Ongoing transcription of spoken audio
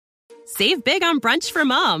Save big on brunch for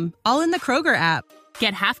mom, all in the Kroger app.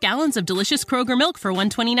 Get half gallons of delicious Kroger milk for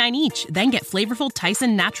 $1.29 each. Then get flavorful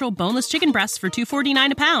Tyson natural boneless chicken breasts for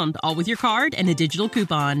 $2.49 a pound, all with your card and a digital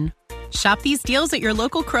coupon. Shop these deals at your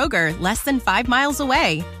local Kroger, less than 5 miles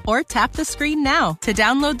away. Or tap the screen now to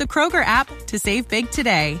download the Kroger app to save big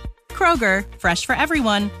today. Kroger, fresh for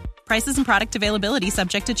everyone. Prices and product availability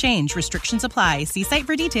subject to change. Restrictions apply. See site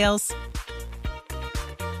for details.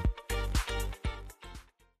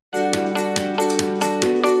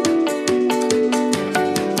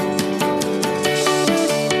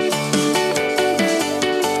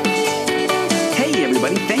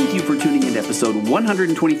 Episode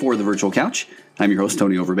 124 of The Virtual Couch. I'm your host,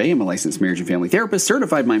 Tony Overbay. I'm a licensed marriage and family therapist,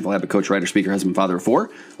 certified mindful habit coach, writer, speaker, husband, father of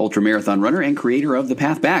 4, ultra-marathon runner, and creator of The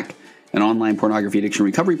Path Back, an online pornography addiction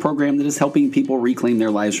recovery program that is helping people reclaim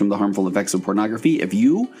their lives from the harmful effects of pornography. If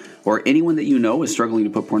you or anyone that you know is struggling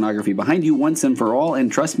to put pornography behind you once and for all,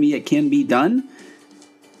 and trust me, it can be done,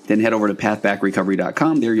 then head over to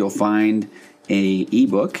pathbackrecovery.com. There you'll find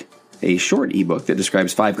a short ebook that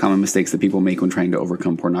describes 5 common mistakes that people make when trying to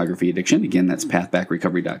overcome pornography addiction. Again, that's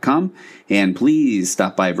pathbackrecovery.com. And please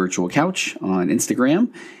stop by Virtual Couch on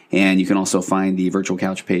Instagram. And you can also find the Virtual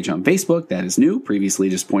Couch page on Facebook. That is new. Previously,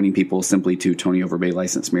 just pointing people simply to Tony Overbay,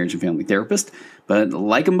 licensed marriage and family therapist. But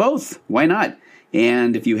like them both. Why not?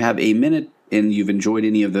 And if you have a minute and you've enjoyed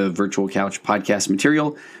any of the Virtual Couch podcast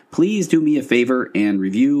material, please do me a favor and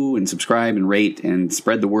review and subscribe and rate and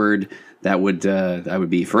spread the word. I would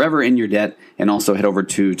be forever in your debt. And also head over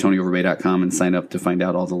to TonyOverbay.com and sign up to find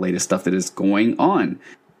out all the latest stuff that is going on.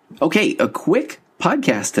 Okay, a quick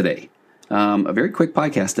podcast today. A very quick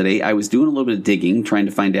podcast today. I was doing a little bit of digging, trying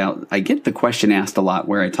to find out. I get the question asked a lot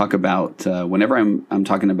where I talk about, whenever I'm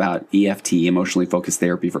talking about EFT, emotionally focused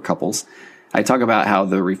therapy for couples, I talk about how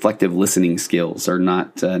the reflective listening skills are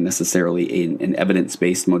not necessarily an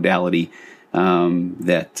evidence-based modality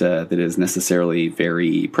that is necessarily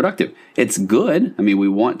very productive. It's good. I mean, we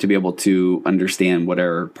want to be able to understand what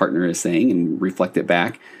our partner is saying and reflect it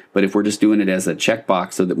back. But if we're just doing it as a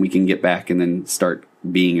checkbox so that we can get back and then start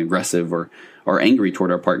being aggressive or angry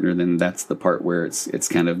toward our partner, then that's the part where it's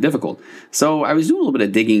kind of difficult. So I was doing a little bit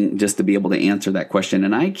of digging just to be able to answer that question,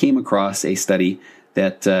 and I came across a study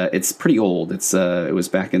that it's pretty old. It was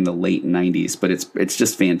back in the late 90s, but it's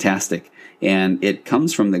just fantastic. And it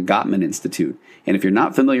comes from the Gottman Institute. And if you're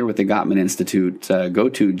not familiar with the Gottman Institute, go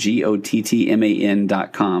to gottman.com.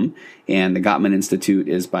 And the Gottman Institute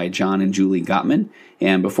is by John and Julie Gottman.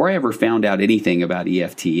 And before I ever found out anything about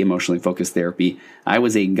EFT, emotionally focused therapy, I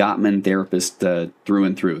was a Gottman therapist through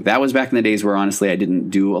and through. That was back in the days where, honestly, I didn't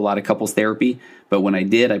do a lot of couples therapy. But when I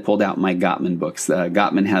did, I pulled out my Gottman books.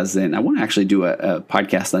 Gottman has, and I want to actually do a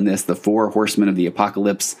podcast on this, the 4 Horsemen of the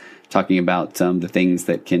Apocalypse, talking about the things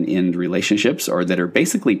that can end relationships or that are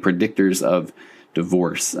basically predictors of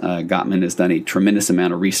divorce. Gottman has done a tremendous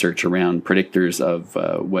amount of research around predictors of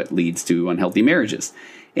what leads to unhealthy marriages.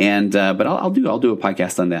 And but I'll do a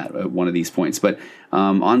podcast on that at one of these points. But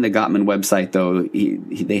on the Gottman website, though,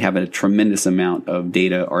 they have a tremendous amount of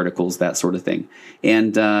data, articles, that sort of thing.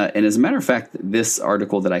 And as a matter of fact, this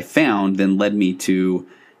article that I found then led me to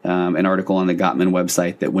an article on the Gottman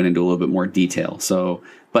website that went into a little bit more detail.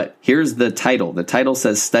 But here's the title. The title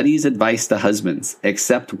says, "Studies Advice to Husbands: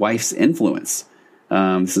 Accept Wife's Influence."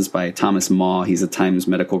 This is by Thomas Maw. He's a Times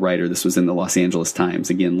medical writer. This was in the Los Angeles Times,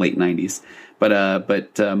 again, late 90s. But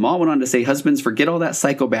Maw went on to say, "Husbands, forget all that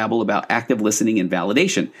psychobabble about active listening and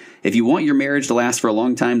validation. If you want your marriage to last for a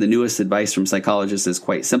long time, the newest advice from psychologists is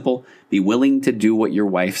quite simple. Be willing to do what your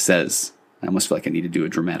wife says." I almost feel like I need to do a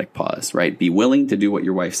dramatic pause, right? Be willing to do what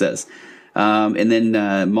your wife says. And then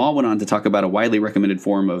Maw went on to talk about a widely recommended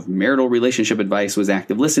form of marital relationship advice was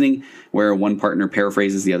active listening, where one partner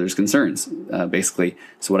paraphrases the other's concerns, basically.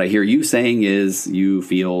 So what I hear you saying is you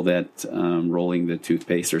feel that rolling the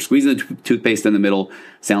toothpaste or squeezing the toothpaste in the middle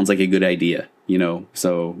sounds like a good idea,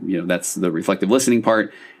 So, that's the reflective listening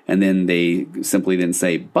part. And then they simply then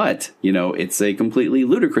say, but, it's a completely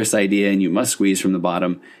ludicrous idea and you must squeeze from the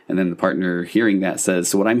bottom. And then the partner hearing that says,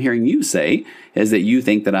 so what I'm hearing you say is that you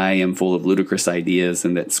think that I am full of ludicrous ideas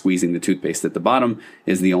and that squeezing the toothpaste at the bottom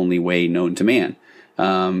is the only way known to man.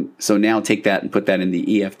 So now take that and put that in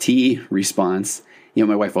the EFT response.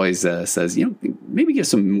 My wife always says, maybe give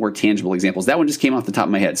some more tangible examples. That one just came off the top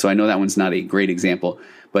of my head, so I know that one's not a great example.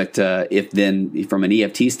 But if then, from an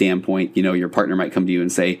EFT standpoint, your partner might come to you and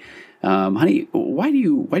say, honey, why do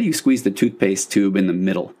you squeeze the toothpaste tube in the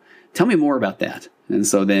middle? Tell me more about that. And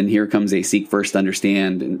so then here comes a seek first,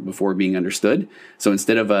 understand before being understood. So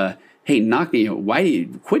instead of hey, why do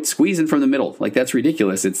you quit squeezing from the middle? Like, that's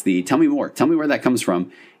ridiculous. It's the tell me more. Tell me where that comes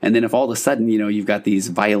from. And then if all of a sudden, you've got these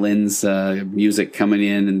violins, music coming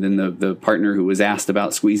in, and then the partner who was asked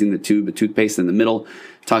about squeezing the tube of toothpaste in the middle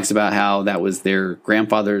talks about how that was their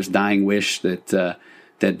grandfather's dying wish, that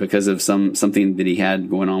because of something that he had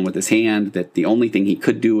going on with his hand, that the only thing he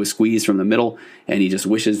could do was squeeze from the middle, and he just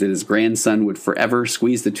wishes that his grandson would forever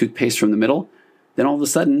squeeze the toothpaste from the middle. Then all of a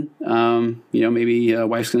sudden, maybe a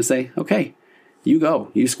wife's going to say, okay,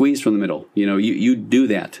 you squeeze from the middle, you do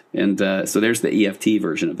that. And so there's the EFT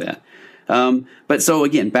version of that. But so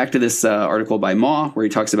again, back to this article by Ma, where he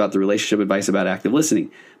talks about the relationship advice about active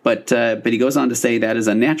listening. But he goes on to say that is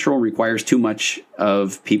unnatural, requires too much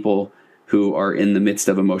of people who are in the midst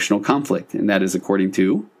of emotional conflict. And that is according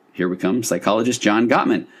to, here we come, psychologist John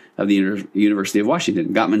Gottman of the University of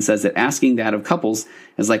Washington. Gottman says that asking that of couples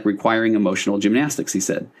is like requiring emotional gymnastics, he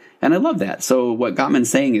said. And I love that. So what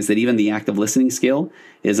Gottman's saying is that even the active listening skill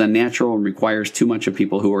is unnatural and requires too much of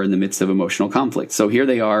people who are in the midst of emotional conflict. So here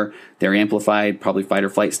they are, they're amplified, probably fight or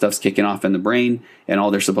flight stuff's kicking off in the brain, and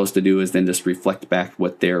all they're supposed to do is then just reflect back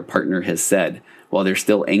what their partner has said while they're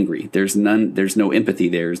still angry. There's no empathy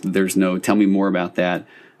there. There's no tell me more about that.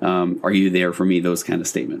 Are you there for me? Those kind of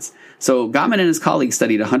statements. So Gottman and his colleagues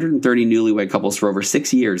studied 130 newlywed couples for over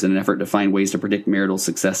 6 years in an effort to find ways to predict marital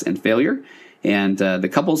success and failure. And the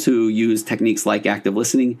couples who used techniques like active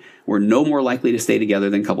listening were no more likely to stay together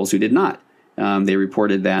than couples who did not. They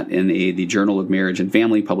reported that in the Journal of Marriage and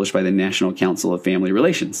Family published by the National Council of Family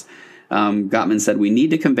Relations. Gottman said, we need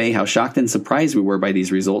to convey how shocked and surprised we were by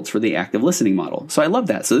these results for the active listening model. So I love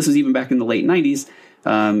that. So this was even back in the late 90s.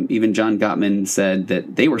 Even John Gottman said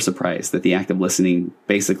that they were surprised that the active listening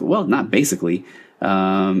it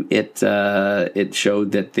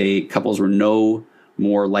showed that couples were no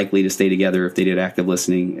more likely to stay together if they did active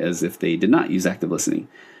listening as if they did not use active listening.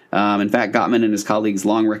 In fact, Gottman and his colleagues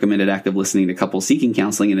long recommended active listening to couples seeking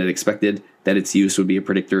counseling and had expected that its use would be a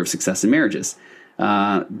predictor of success in marriages.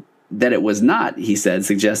 That it was not, he said,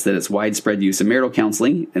 suggests that its widespread use of marital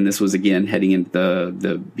counseling, and this was again heading into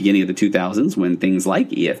the beginning of the 2000s when things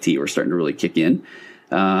like EFT were starting to really kick in,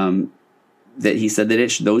 that he said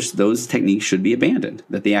that those techniques should be abandoned,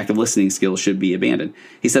 that the active listening skills should be abandoned.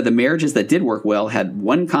 He said the marriages that did work well had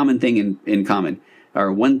one thing in common.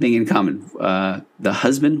 The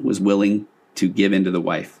husband was willing to give in to the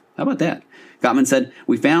wife. How about that? Gottman said,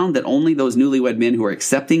 we found that only those newlywed men who are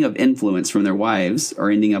accepting of influence from their wives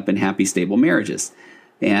are ending up in happy, stable marriages.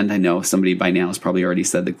 And I know somebody by now has probably already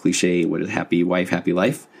said the cliche, what is happy wife, happy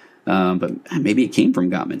life? But maybe it came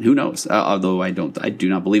from Gottman. Who knows? Although I do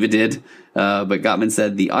not believe it did. But Gottman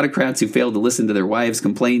said the autocrats who failed to listen to their wives'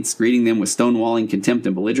 complaints, greeting them with stonewalling, contempt,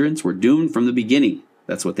 and belligerence, were doomed from the beginning.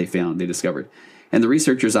 That's what they discovered. And the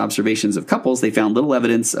researchers' observations of couples, they found little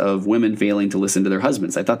evidence of women failing to listen to their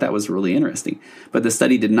husbands. I thought that was really interesting. But the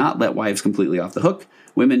study did not let wives completely off the hook.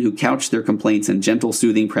 Women who couched their complaints in gentle,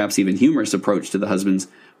 soothing, perhaps even humorous approach to the husbands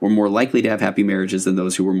were more likely to have happy marriages than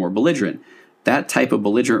those who were more belligerent. That type of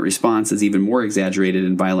belligerent response is even more exaggerated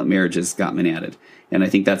in violent marriages, Gottman added. And I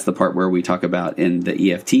think that's the part where we talk about in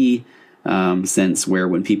the EFT sense, where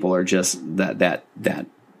when people are just that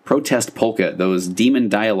protest polka, those demon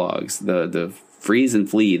dialogues, the freeze and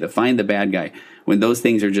flee, the find the bad guy, when those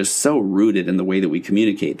things are just so rooted in the way that we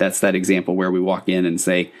communicate. That's that example where we walk in and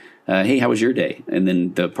say, hey, how was your day? And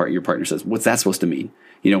then your partner says, what's that supposed to mean?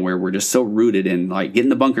 Where we're just so rooted in like, get in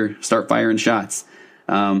the bunker, start firing shots.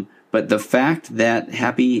 But the fact that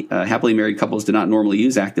happily married couples do not normally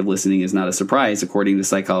use active listening is not a surprise, according to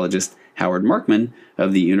psychologist Howard Markman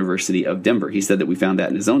of the University of Denver. He said that we found that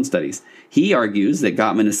in his own studies. He argues that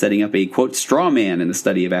Gottman is setting up a, quote, straw man in the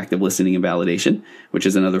study of active listening and validation, which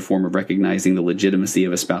is another form of recognizing the legitimacy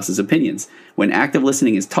of a spouse's opinions. When active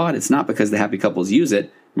listening is taught, it's not because the happy couples use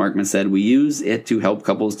it. Markman said, we use it to help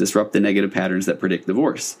couples disrupt the negative patterns that predict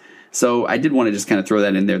divorce. So I did want to just kind of throw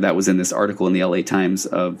that in there. That was in this article in the LA Times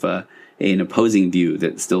of an opposing view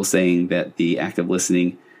that's still saying that the active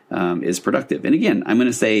listening is productive. And again, I'm going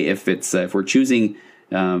to say if we're choosing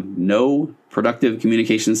no productive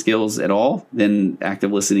communication skills at all, then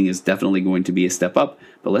active listening is definitely going to be a step up.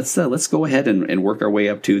 But let's go ahead and work our way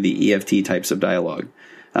up to the EFT types of dialogue.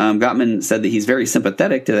 Gottman said that he's very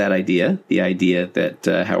sympathetic to that idea, the idea that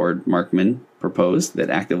Howard Markman proposed, that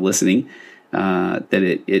active listening, that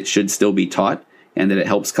it should still be taught, and that it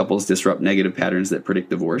helps couples disrupt negative patterns that predict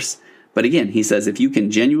divorce. But again, he says if you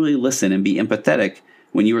can genuinely listen and be empathetic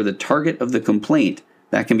when you are the target of the complaint,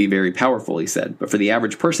 that can be very powerful, he said. But for the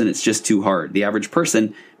average person, it's just too hard. The average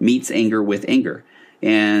person meets anger with anger.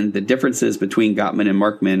 And the differences between Gottman and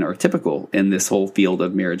Markman are typical in this whole field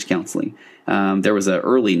of marriage counseling. There was an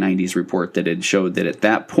early 90s report that had showed that at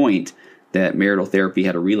that point, that marital therapy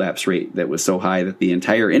had a relapse rate that was so high that the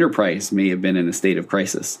entire enterprise may have been in a state of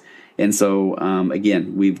crisis. And so,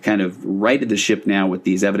 again, we've kind of righted the ship now with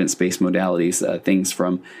these evidence-based modalities, things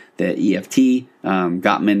from the EFT.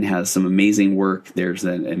 Gottman has some amazing work. There's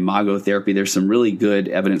an imago therapy. There's some really good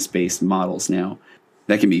evidence-based models now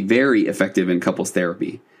that can be very effective in couples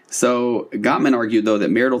therapy. So Gottman argued, though, that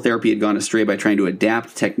marital therapy had gone astray by trying to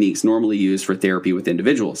adapt techniques normally used for therapy with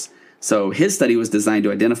individuals. So his study was designed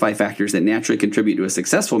to identify factors that naturally contribute to a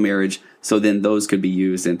successful marriage, so then those could be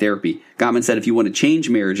used in therapy. Gottman said if you want to change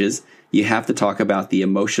marriages, you have to talk about the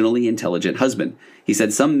emotionally intelligent husband. He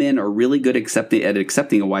said some men are really good at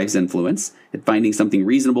accepting a wife's influence, at finding something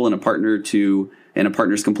reasonable in a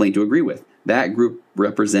partner's complaint to agree with. That group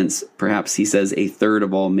represents, perhaps, he says, a third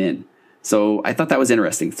of all men. So I thought that was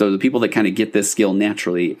interesting. So the people that kind of get this skill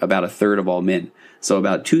naturally, about a third of all men. So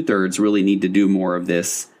about 2/3 really need to do more of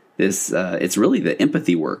this. It's really the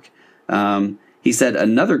empathy work. He said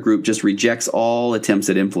another group just rejects all attempts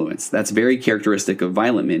at influence. That's very characteristic of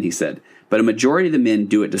violent men, he said. But a majority of the men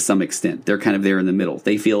do it to some extent. They're kind of there in the middle.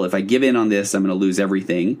 They feel if I give in on this, I'm going to lose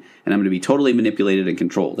everything, and I'm going to be totally manipulated and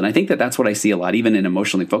controlled. And I think that that's what I see a lot, even in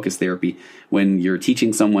emotionally focused therapy. When you're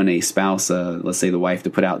teaching someone, a spouse, let's say the wife, to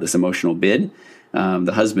put out this emotional bid,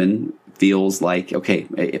 the husband feels like, okay,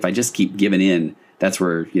 if I just keep giving in, that's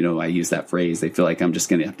where, I use that phrase. They feel like I'm just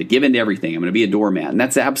going to have to give in to everything. I'm going to be a doormat. And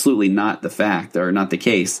that's absolutely not the fact, or not the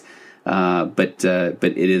case. But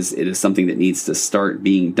it is something that needs to start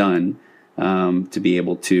being done to be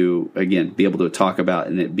able to, again, be able to talk about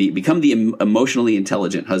and become the emotionally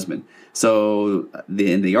intelligent husband. So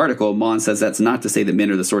in the article, Mon says that's not to say that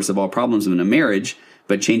men are the source of all problems in a marriage,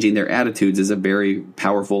 but changing their attitudes is a very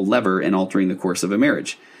powerful lever in altering the course of a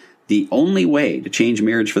marriage. The only way to change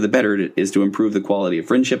marriage for the better is to improve the quality of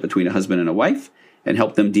friendship between a husband and a wife and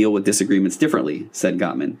help them deal with disagreements differently, said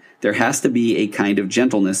Gottman. There has to be a kind of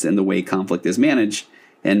gentleness in the way conflict is managed,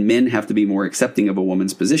 and men have to be more accepting of a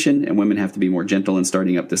woman's position, and women have to be more gentle in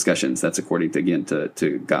starting up discussions. That's according to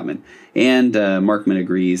Gottman. And Markman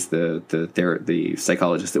agrees, the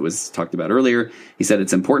psychologist that was talked about earlier. He said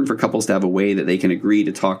it's important for couples to have a way that they can agree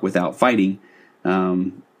to talk without fighting.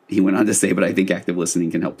 He went on to say, but I think active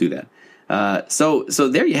listening can help do that. So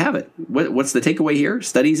there you have it. What's the takeaway here?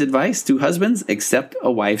 Studies advice to husbands: accept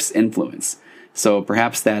a wife's influence. So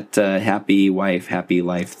perhaps that happy wife, happy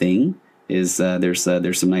life thing is there's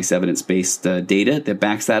some nice evidence-based data that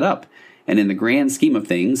backs that up. And in the grand scheme of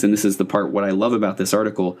things, and this is the part what I love about this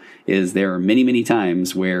article, is there are many, many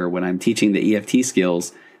times where when I'm teaching the EFT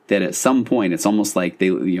skills, that at some point it's almost like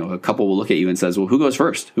a couple will look at you and says, well, who goes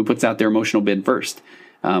first? Who puts out their emotional bid first?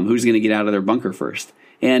 Who's going to get out of their bunker first?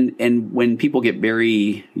 And when people get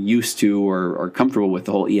very used to or comfortable with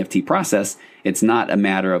the whole EFT process, it's not a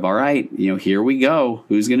matter of, all right, here we go.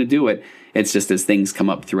 Who's going to do it? It's just as things come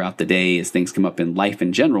up throughout the day, as things come up in life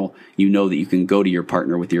in general, you know that you can go to your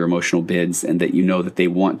partner with your emotional bids, and that you know that they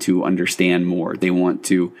want to understand more. They want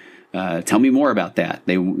to tell me more about that.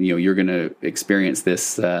 You're going to experience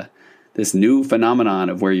this new phenomenon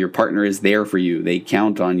of where your partner is there for you. They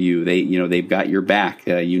count on you. They've got your back.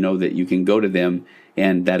 That you can go to them,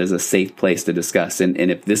 and that is a safe place to discuss. And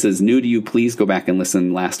if this is new to you, please go back and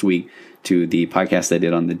listen last week to the podcast I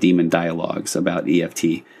did on the Demon Dialogues about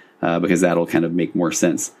EFT, because that'll kind of make more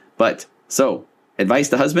sense. But so advice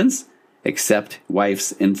to husbands: accept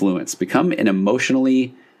wife's influence. Become an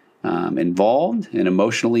emotionally involved and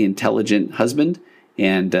emotionally intelligent husband.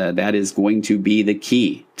 And that is going to be the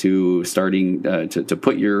key to starting to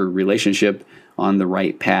put your relationship on the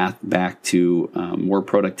right path back to more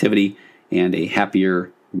productivity and a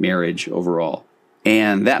happier marriage overall.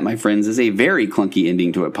 And that, my friends, is a very clunky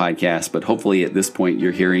ending to a podcast, but hopefully at this point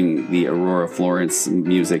you're hearing the Aurora Florence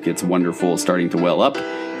music. It's wonderful, starting to well up,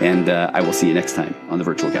 and I will see you next time on the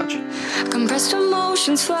Virtual Couch. Compressed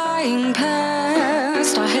emotions flying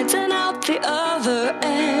past, our heads and out the other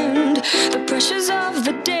end. The pressures of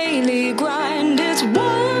the daily grind, it's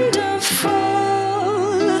wonderful.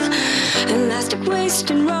 Elastic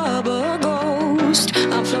waste and rubber ghost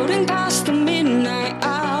are floating past the midnight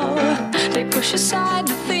hour. They push aside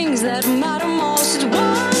the things that matter most. It's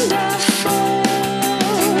wonderful.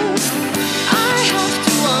 I have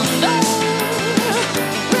to wonder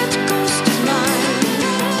where the ghost is mine.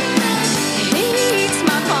 He eats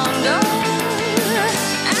my ponder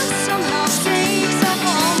and somehow saves up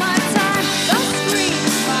all my time. The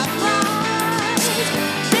screams my flight,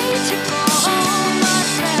 they tickle all my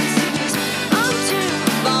fancies until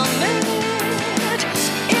the vomit.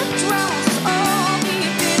 It dries all the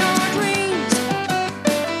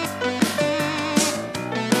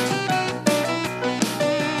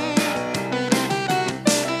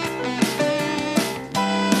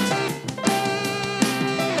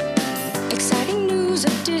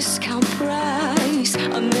discount price,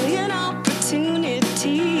 a million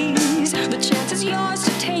opportunities. The chance is yours to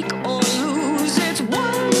take or lose. It's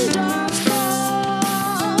wonderful.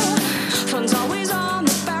 Fun's always on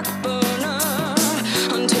the back burner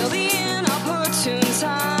until the inopportune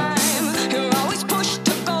time. You're always pushed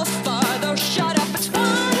to go farther. Shut up, it's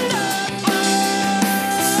wonderful.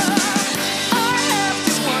 I have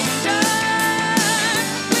to wonder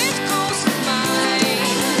which ghost of mine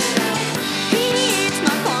eats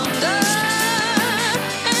my plunder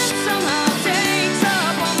and somehow takes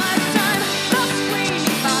up all my time. The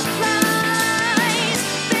swinging fireflies,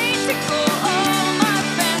 they tickle all my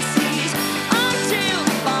fancies until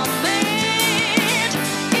the vomit,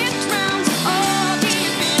 it drowns all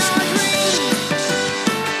deep in our dreams.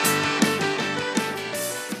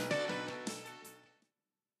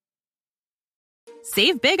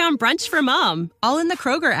 Save big on brunch for mom, all in the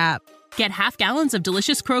Kroger app. Get half gallons of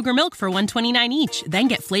delicious Kroger milk for $1.29 each. Then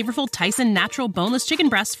get flavorful Tyson natural boneless chicken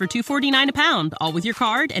breasts for $2.49 a pound, all with your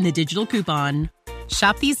card and a digital coupon.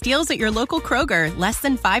 Shop these deals at your local Kroger, less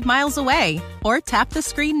than 5 miles away. Or tap the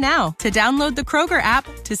screen now to download the Kroger app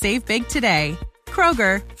to save big today.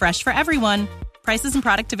 Kroger, fresh for everyone. Prices and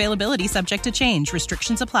product availability subject to change.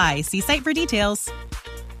 Restrictions apply. See site for details.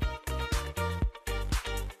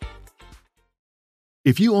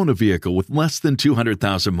 If you own a vehicle with less than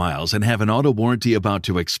 200,000 miles and have an auto warranty about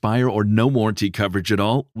to expire or no warranty coverage at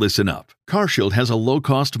all, listen up. CarShield has a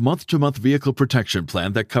low-cost month-to-month vehicle protection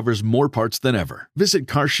plan that covers more parts than ever. Visit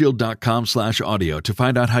carshield.com/audio to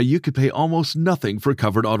find out how you could pay almost nothing for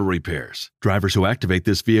covered auto repairs. Drivers who activate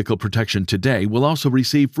this vehicle protection today will also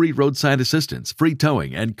receive free roadside assistance, free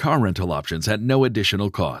towing, and car rental options at no additional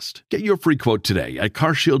cost. Get your free quote today at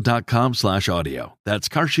carshield.com/audio. That's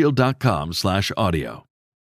carshield.com/audio.